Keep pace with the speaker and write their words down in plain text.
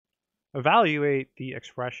evaluate the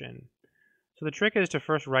expression. So the trick is to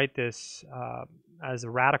first write this as a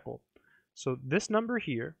radical. So this number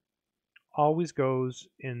here always goes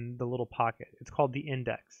in the little pocket. It's called the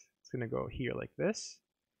index. It's going to go here like this,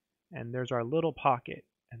 and there's our little pocket,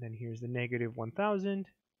 and then here's the negative 1000,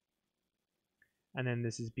 and then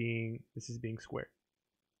this is being squared.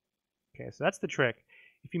 Okay, so that's the trick.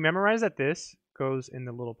 If you memorize that this goes in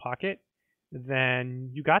the little pocket,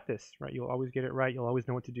 then you got this, right? You'll always get it right. You'll always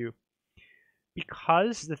know what to do.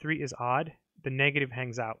 Because the 3 is odd, the negative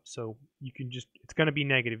hangs out. So you can just, it's going to be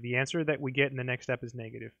negative. The answer that we get in the next step is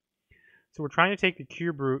negative. So we're trying to take the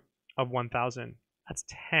cube root of 1000. That's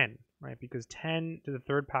 10, right? Because 10 to the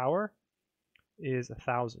third power is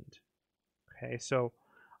 1000. Okay, so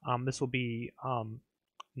this will be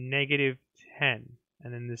negative 10,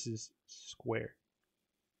 and then this is squared.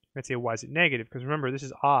 Let's say, why is it negative? Because remember, this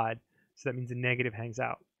is odd, so that means the negative hangs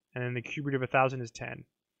out. And then the cube root of 1000 is 10.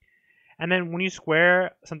 And then when you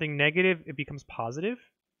square something negative, it becomes positive,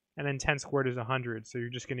 and then 10 squared is 100, so you're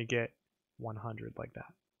just going to get 100 like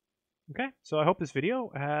that. Okay, so I hope this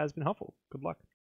video has been helpful. Good luck.